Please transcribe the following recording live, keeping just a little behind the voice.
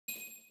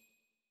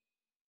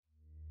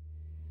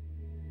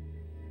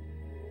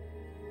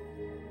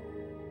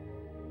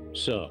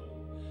So,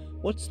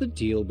 what's the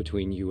deal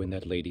between you and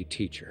that lady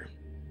teacher?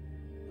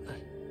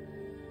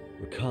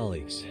 We're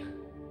colleagues,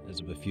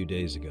 as of a few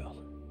days ago.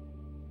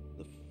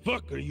 The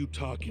fuck are you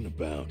talking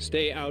about?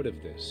 Stay out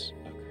of this,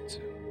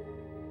 Yakuza.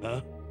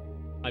 Huh?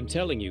 I'm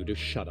telling you to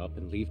shut up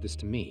and leave this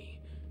to me.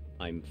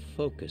 I'm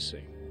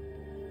focusing.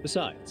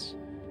 Besides,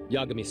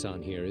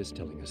 Yagami-san here is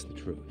telling us the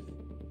truth.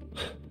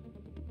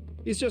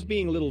 He's just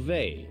being a little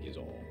vague, is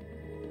all.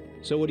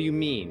 So what do you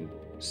mean,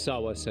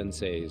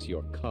 Sawa-sensei's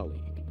your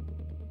colleague?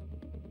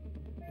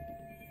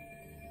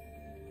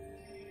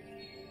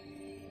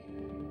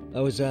 I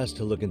was asked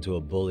to look into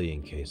a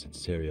bullying case at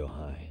Serio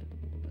High.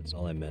 That's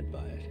all I meant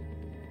by it.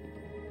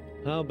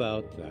 How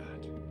about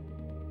that?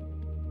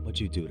 What'd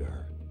you do to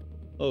her?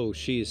 Oh,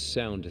 she's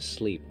sound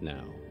asleep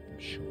now, I'm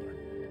sure.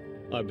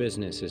 Our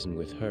business isn't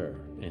with her,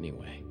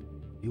 anyway.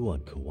 You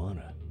want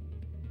Kawana?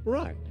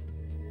 Right.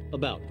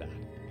 About that.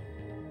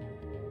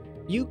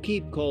 You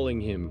keep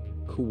calling him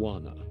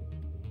Kawana.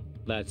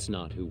 That's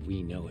not who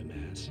we know him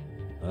as.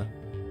 Huh?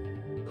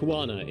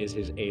 Kawana is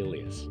his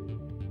alias.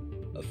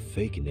 A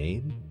fake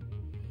name?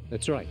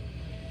 That's right.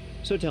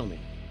 So tell me,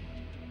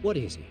 what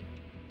is he?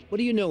 What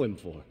do you know him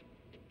for?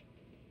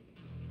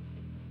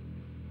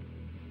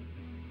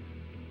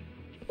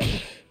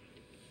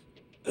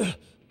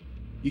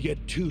 You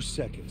get 2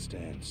 seconds to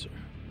answer.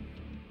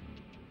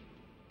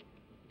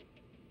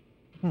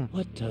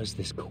 What does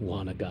this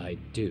Kawana guy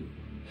do?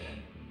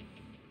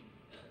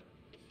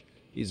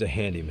 He's a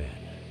handyman.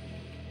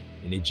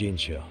 In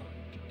Ijincho.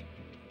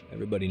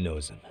 Everybody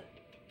knows him.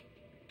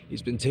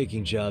 He's been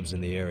taking jobs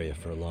in the area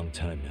for a long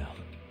time now.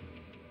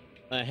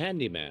 A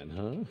handyman,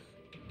 huh?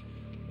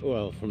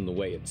 Well, from the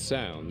way it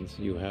sounds,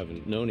 you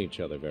haven't known each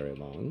other very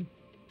long.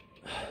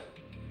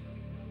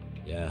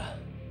 Yeah.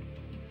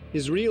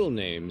 His real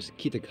name's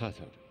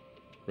Kitakata.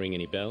 Ring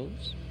any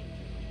bells?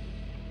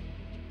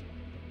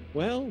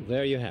 Well,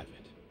 there you have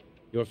it.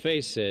 Your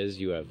face says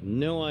you have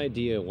no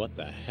idea what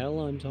the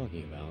hell I'm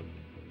talking about.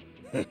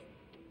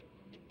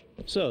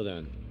 So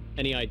then,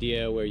 any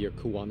idea where your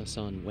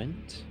Kawana-san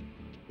went?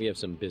 We have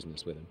some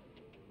business with him.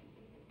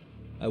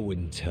 I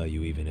wouldn't tell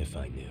you even if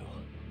I knew.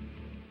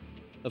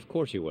 Of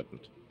course you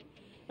wouldn't.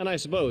 And I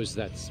suppose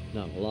that's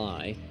not a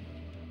lie.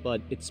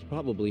 But it's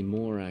probably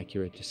more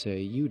accurate to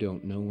say you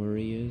don't know where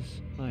he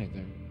is,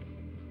 either.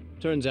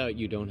 Turns out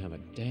you don't have a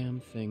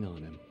damn thing on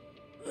him.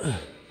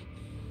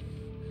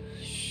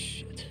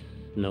 Shit.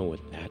 Know what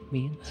that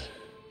means?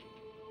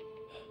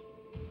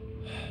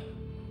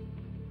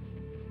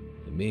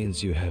 It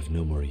means you have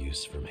no more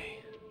use for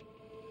me.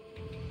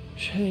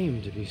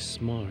 Shame to be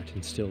smart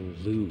and still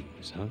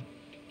lose, huh?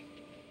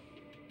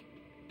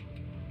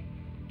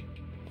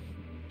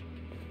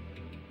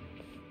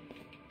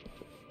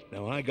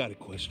 Now I got a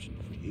question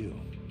for you.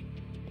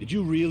 Did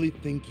you really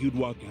think you'd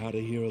walk out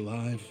of here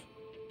alive?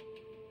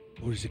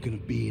 Or is it gonna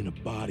be in a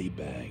body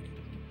bag?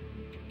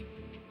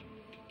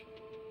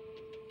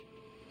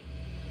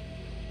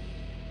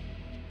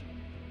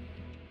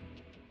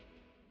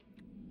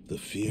 The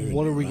fear in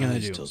your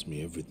eyes tells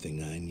me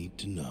everything I need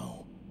to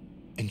know.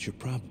 And you're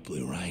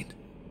probably right.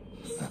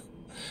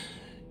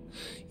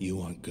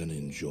 You aren't gonna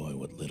enjoy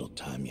what little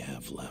time you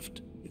have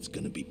left. It's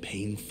gonna be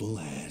painful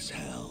as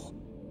hell.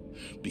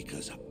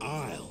 Because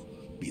I'll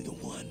be the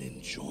one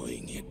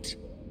enjoying it.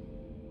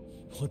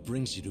 What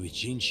brings you to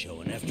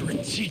Ijincho and after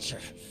a teacher?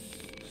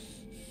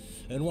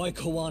 And why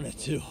Kawana,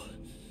 too?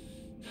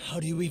 How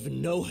do you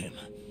even know him?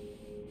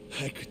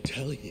 I could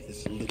tell you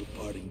as a little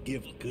parting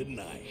gift, couldn't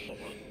I?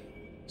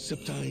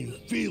 Except I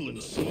ain't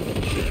feeling so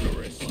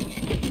generous.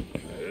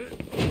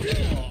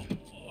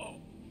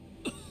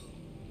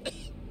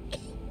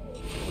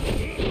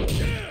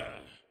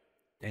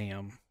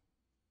 Damn.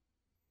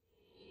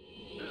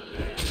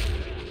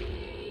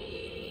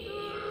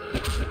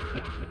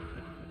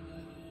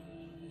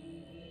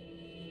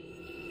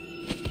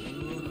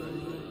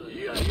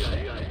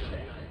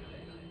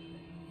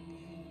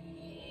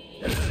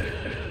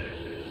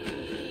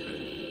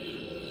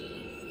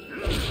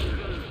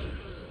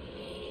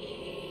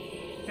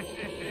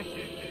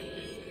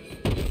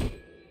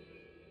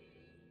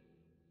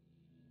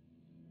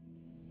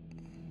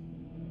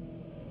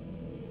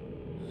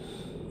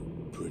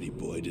 Pretty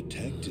boy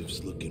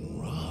detective's looking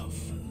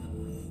rough.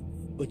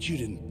 But you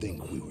didn't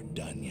think we were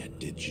done yet,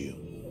 did you?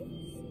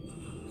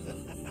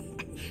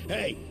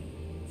 Hey!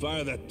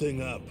 Fire that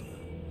thing up.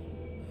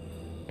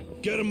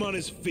 Get him on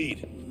his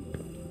feet.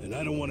 And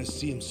I don't want to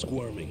see him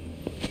squirming.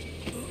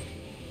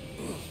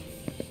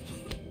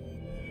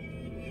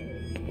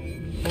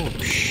 Oh,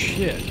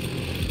 shit.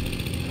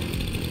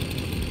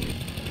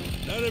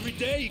 Not every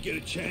day you get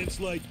a chance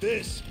like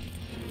this.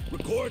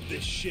 Record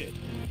this shit.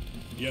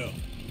 Yo.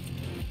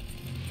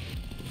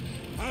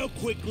 How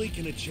quickly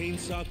can a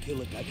chainsaw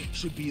kill a guy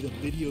should be the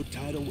video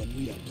title when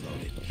we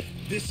upload it.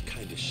 This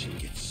kind of shit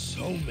gets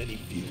so many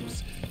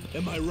views.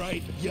 Am I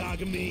right,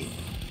 Yagami?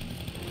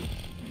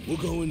 We'll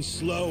go in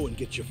slow and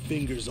get your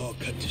fingers all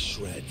cut to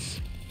shreds.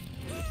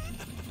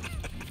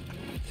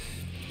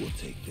 We'll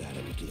take that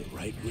up to the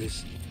right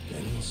wrist,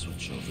 then we'll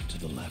switch over to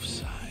the left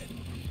side.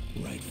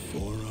 Right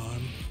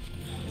forearm,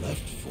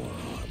 Left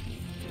forearm.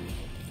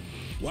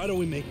 Why don't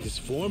we make this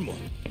formal?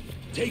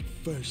 Take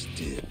first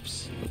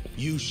dibs.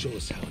 You show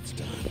us how it's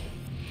done.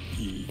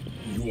 You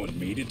want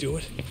me to do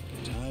it?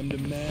 Time to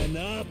man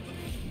up.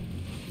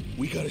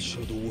 We gotta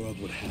show the world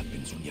what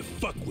happens when you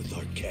fuck with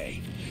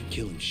RK.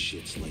 Killing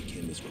shits like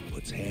him is what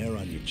puts hair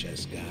on your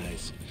chest,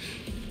 guys.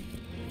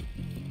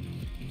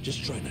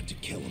 Just try not to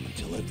kill him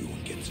until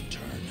everyone gets a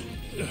turn.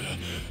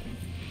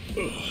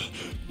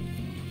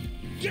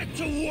 Get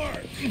to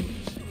work!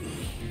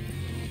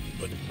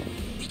 But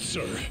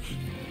sir...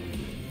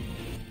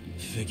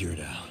 Figure it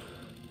out.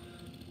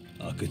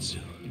 Akutsu.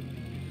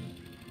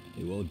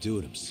 He won't do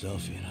it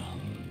himself, you know.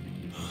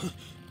 Huh?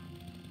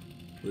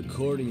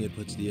 Recording it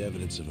puts the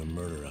evidence of a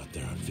murder out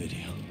there on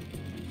video.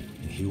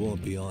 And he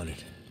won't be on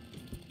it.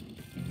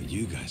 But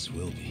you guys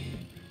will be.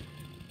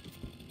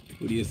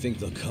 Who do you think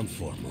they'll come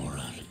for,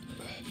 moron?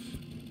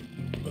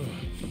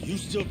 You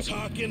still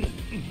talking?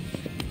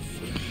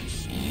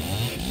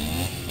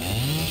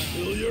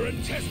 Spill your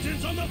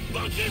intestines on the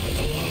bucket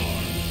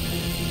floor!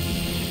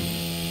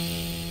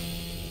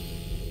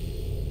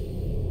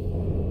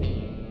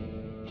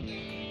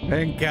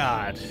 Thank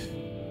God.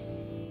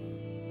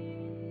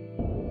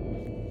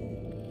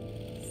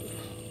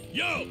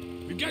 Yo!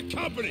 We got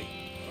company!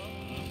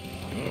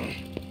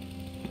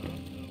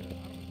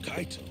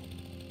 Kaito.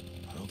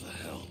 How the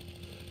hell?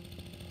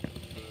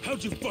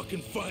 How'd you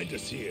fucking find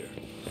us here?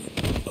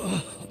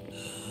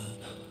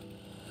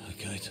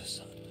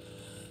 Kaito-san.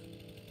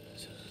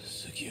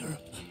 Sekiro.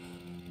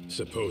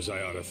 Suppose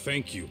I ought to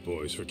thank you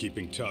boys for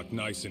keeping talk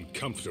nice and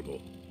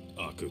comfortable,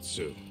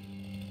 Akutsu.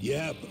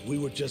 Yeah, but we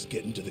were just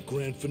getting to the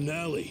grand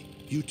finale.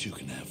 You two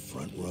can have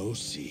front row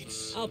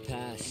seats. I'll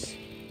pass.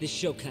 This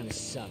show kinda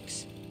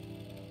sucks.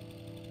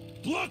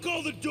 Block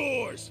all the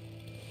doors!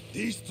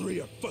 These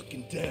three are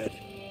fucking dead.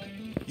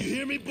 You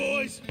hear me,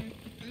 boys?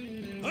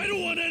 I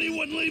don't want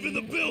anyone leaving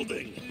the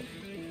building!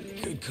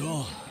 Good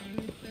call.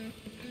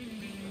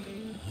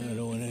 I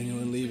don't want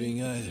anyone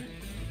leaving either.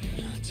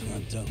 Until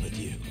I'm done with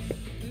you.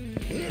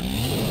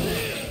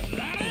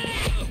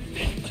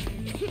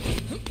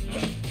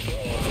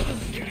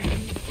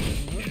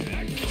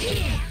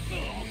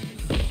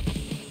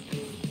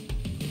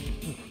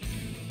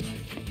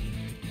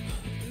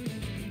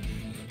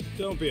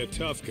 Don't be a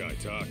tough guy,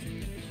 Talk.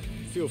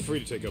 Feel free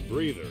to take a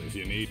breather if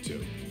you need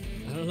to.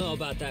 I don't know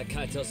about that,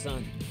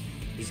 Kaito-san.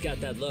 He's got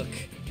that look.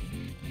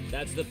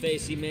 That's the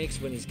face he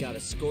makes when he's got a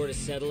score to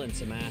settle and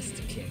some ass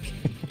to kick.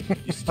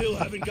 You still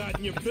haven't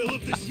gotten your fill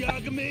of this,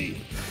 Yagami?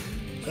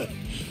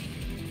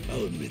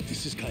 I'll admit,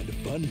 this is kind of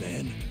fun,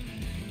 man.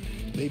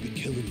 Maybe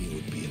killing you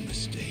would be a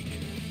mistake.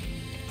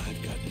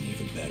 I've got an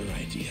even better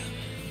idea.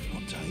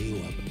 I'll tie you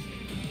up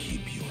and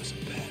keep you as a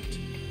pet.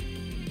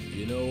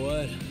 You know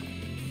what?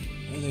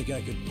 I think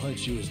I could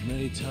punch you as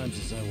many times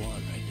as I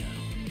want right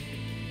now.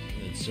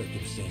 And in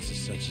circumstances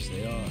such as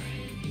they are,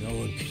 no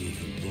one could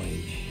even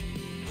blame me.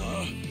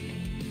 Huh?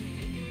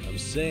 I'm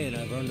saying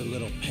I've earned a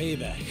little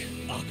payback,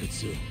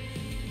 Akutsu.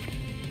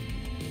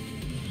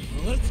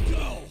 Let's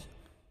go!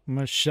 I'm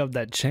gonna shove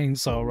that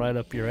chainsaw right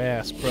up your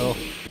ass, bro.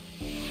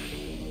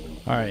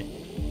 Alright.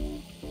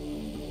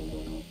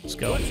 Let's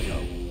go. Let's go.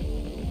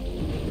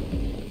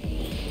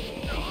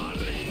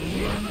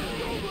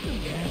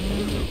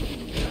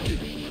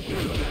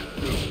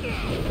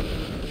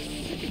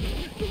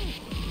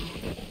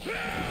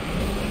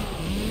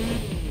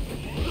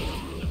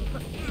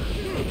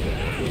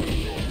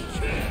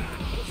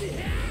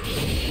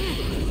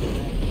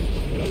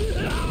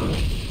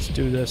 Let's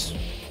do this.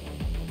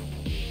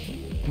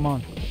 Come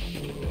on.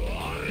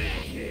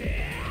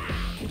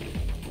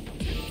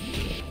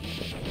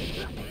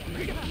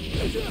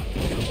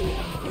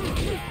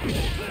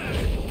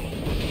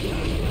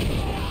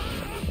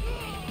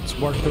 Let's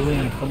work the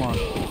ring. Come on.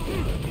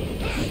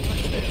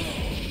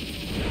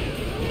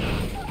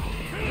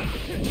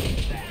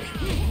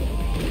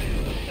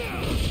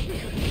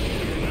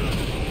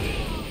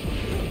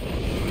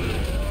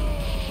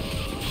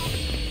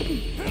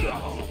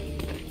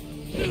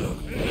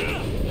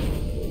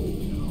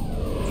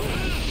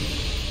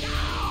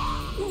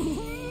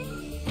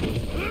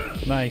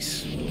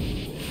 Nice.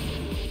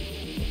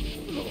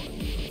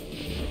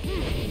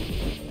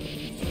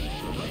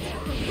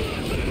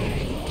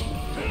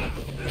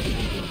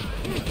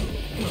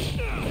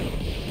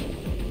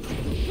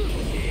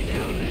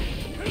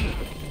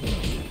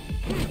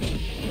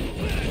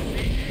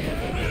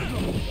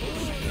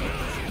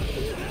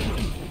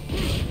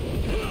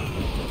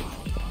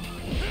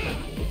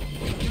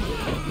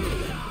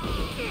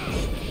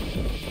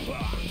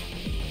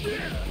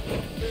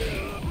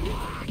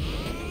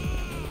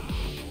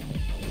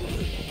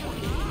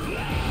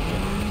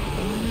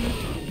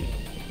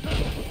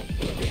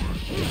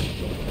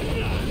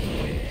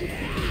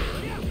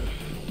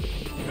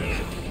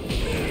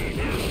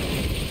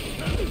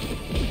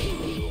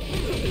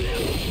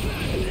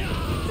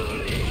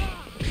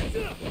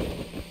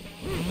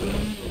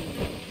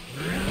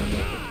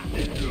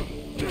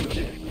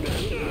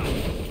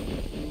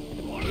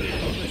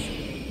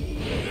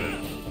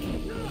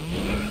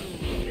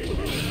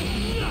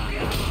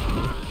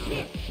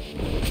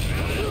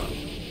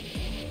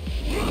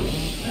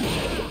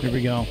 Here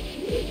we go.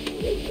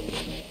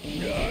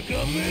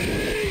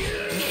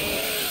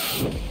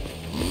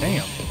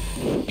 Damn.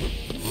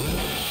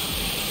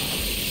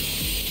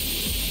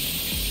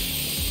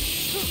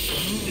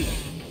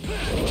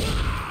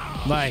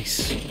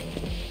 Nice.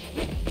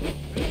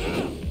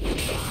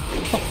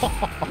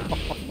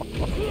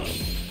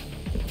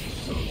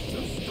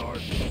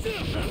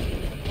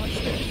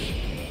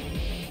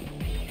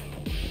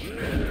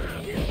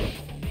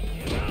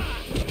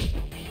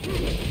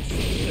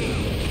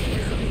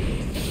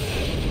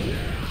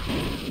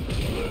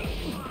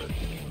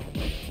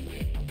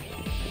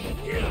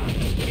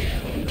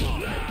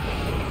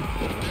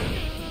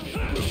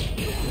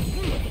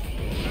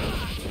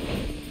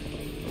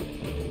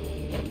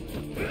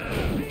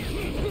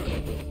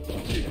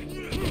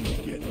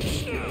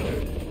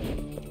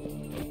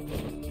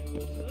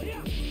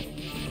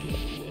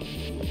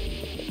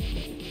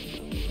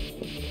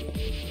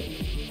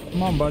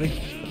 Come on, buddy.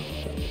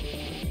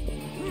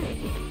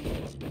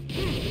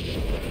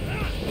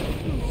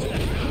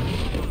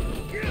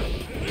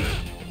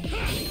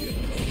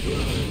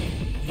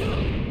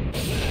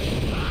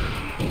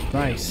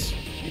 Nice.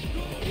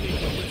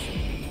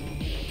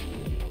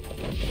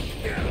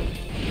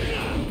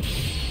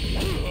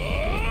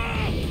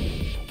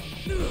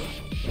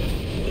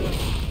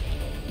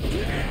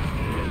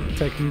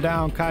 Take him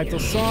down,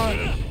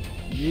 Kaito-san.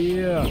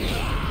 Yeah.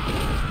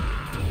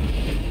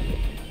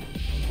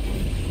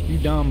 You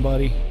done,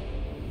 buddy.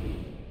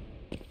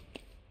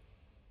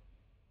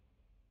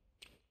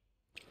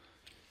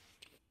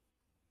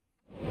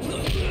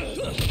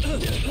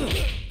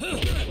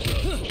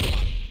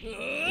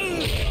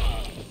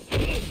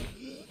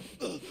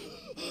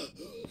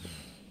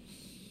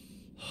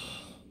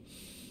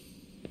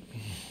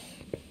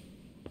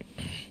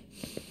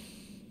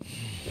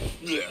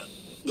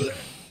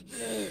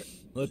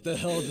 What the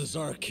hell does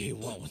RK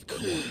want with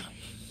Kawana?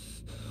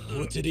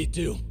 What did he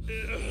do?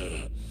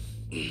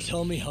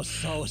 Tell me how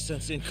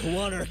Sawa-sensei and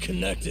Kawana are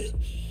connected.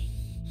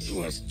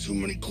 You ask too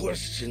many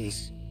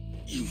questions,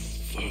 you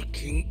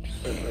fucking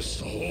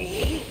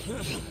asshole.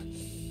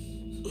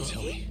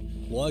 Tell me,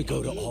 why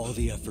go to all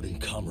the effort in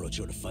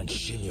Kamurocho to find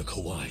Shinya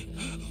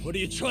Kawai? What are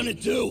you trying to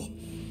do?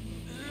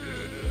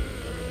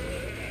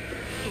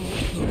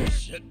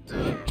 Shit.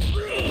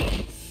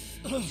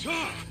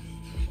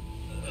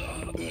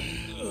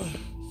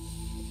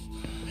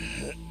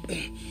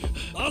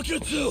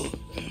 Akatsu!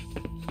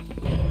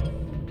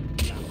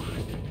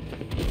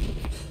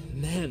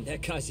 Man,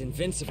 that guy's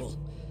invincible.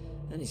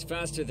 And he's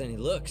faster than he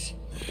looks.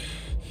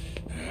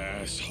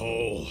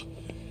 Asshole.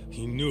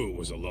 He knew it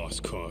was a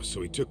lost cause,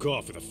 so he took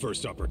off at the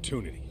first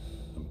opportunity.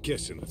 I'm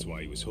guessing that's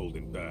why he was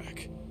holding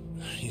back.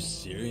 Are you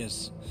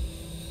serious?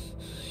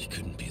 He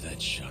couldn't be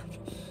that sharp.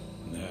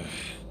 Nah,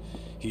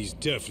 he's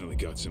definitely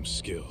got some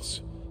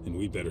skills, and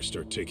we better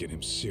start taking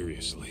him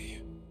seriously.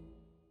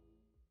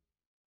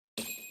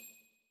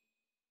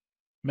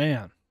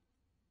 Man.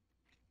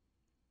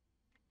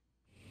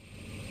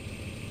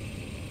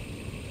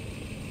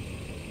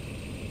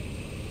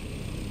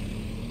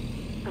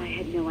 I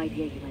had no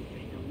idea you went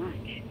through so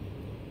much.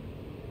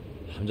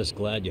 I'm just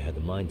glad you had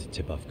the mind to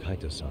tip off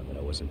Kaito-san that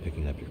I wasn't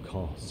picking up your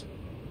calls.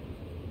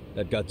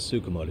 That got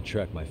Tsukumo to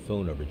track my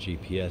phone over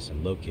GPS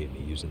and locate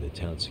me using the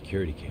town's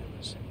security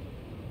cameras.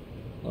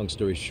 Long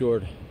story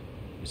short,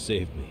 you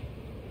saved me.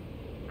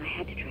 I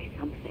had to try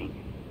something.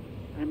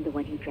 I'm the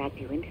one who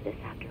dragged you into this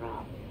after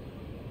all.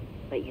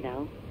 But you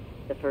know,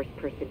 the first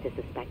person to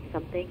suspect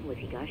something was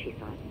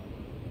Higashi-san.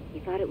 He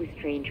thought it was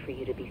strange for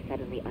you to be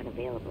suddenly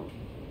unavailable.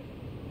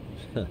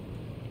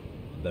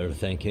 Better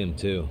thank him,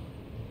 too.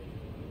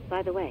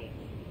 By the way,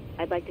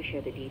 I'd like to share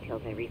the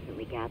details I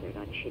recently gathered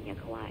on Shinya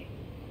Kawai.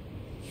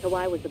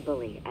 Kawai was a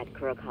bully at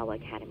Kurokawa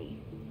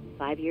Academy.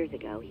 5 years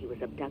ago, he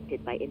was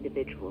abducted by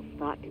individuals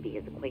thought to be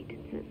his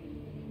acquaintances.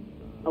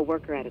 A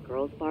worker at a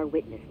girls' bar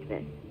witnessed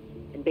this,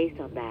 and based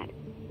on that,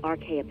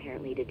 RK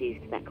apparently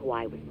deduced that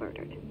Kawai was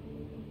murdered.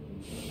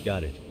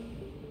 Got it.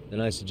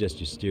 Then I suggest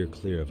you steer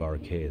clear of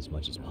RK as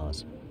much as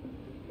possible.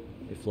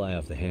 They fly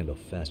off the handle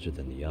faster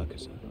than the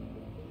Yakuza.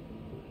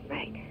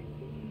 Right.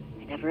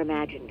 I never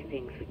imagined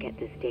things would get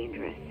this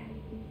dangerous.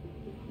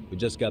 We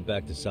just got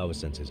back to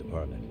Sawa-sensei's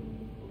apartment.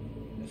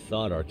 I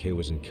thought RK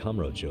was in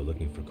Kamurocho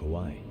looking for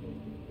Kawai.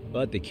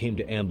 But they came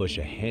to ambush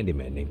a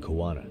handyman named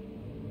Kawana.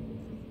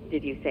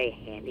 Did you say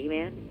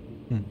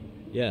handyman?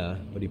 Yeah,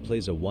 but he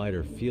plays a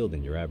wider field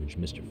than your average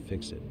Mr.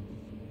 Fix-It.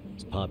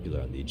 He's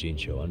popular on the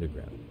Ijincho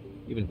underground.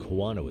 Even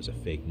Kawana was a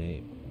fake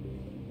name.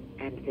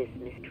 And this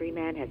mystery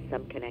man has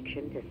some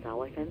connection to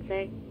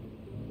Sawa-sensei?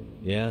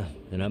 Yeah,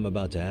 and I'm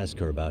about to ask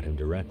her about him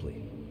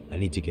directly. I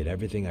need to get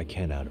everything I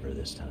can out of her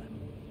this time.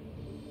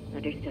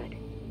 Understood.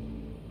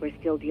 We're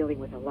still dealing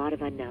with a lot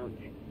of unknowns,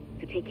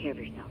 so take care of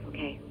yourself,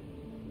 okay?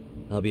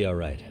 I'll be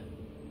alright.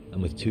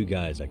 I'm with 2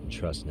 guys I can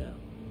trust now.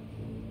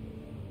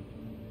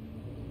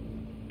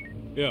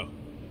 Yo,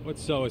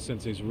 what's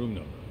Sawa-sensei's room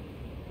number?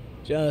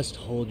 Just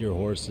hold your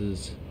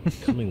horses.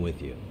 Coming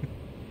with you.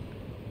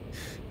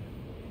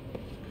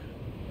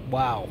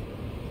 Wow.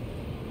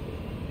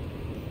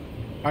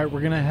 Alright,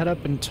 we're gonna head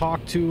up and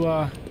talk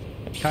to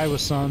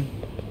Kaiwa-san.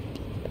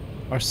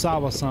 Or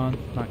Sawa-san.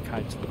 Not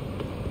Kaito.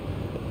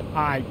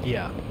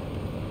 Yeah.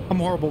 I'm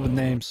horrible with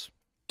names.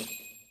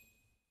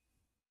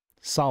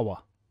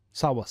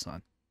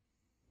 Sawa-san.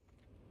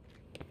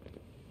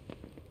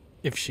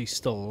 If she's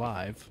still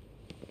alive.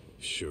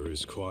 Sure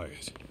is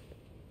quiet.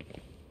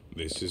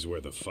 This is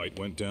where the fight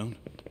went down?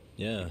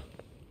 Yeah.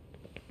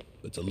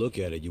 But to look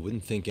at it, you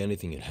wouldn't think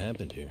anything had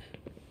happened here.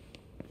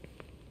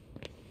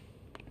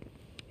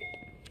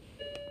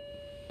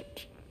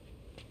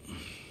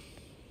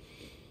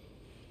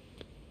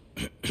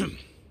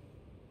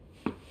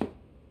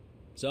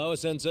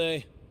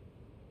 Sawa-sensei?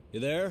 You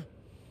there?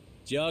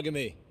 It's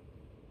Yagami.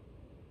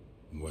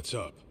 What's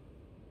up?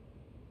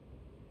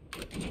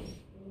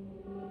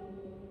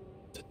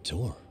 The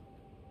door.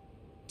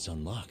 It's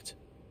unlocked.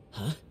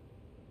 Huh?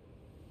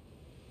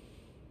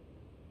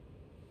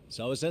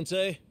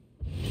 Sawa-sensei?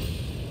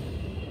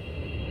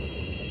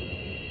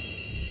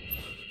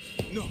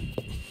 No!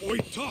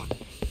 Wait, talk!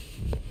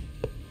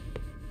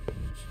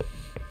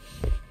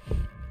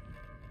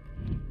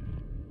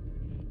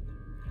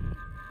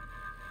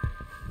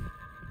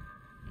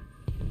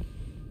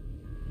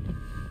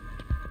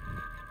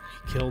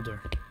 He killed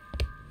her.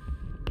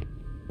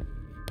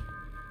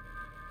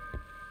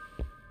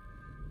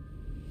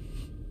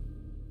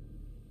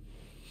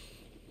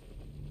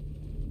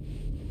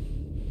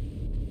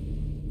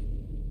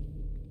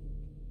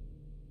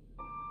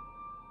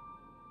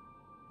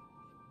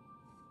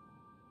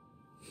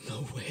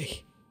 No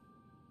way.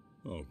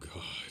 Oh, God.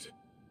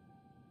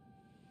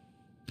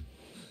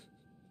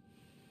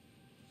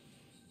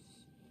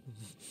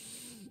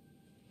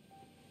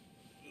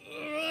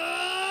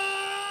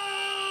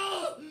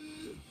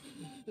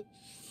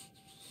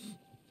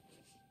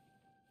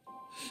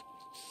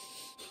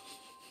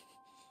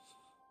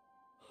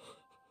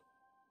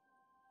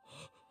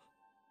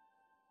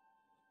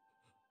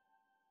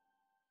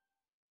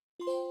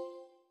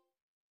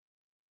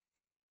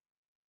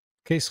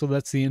 Okay, so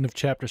that's the end of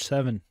chapter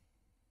 7.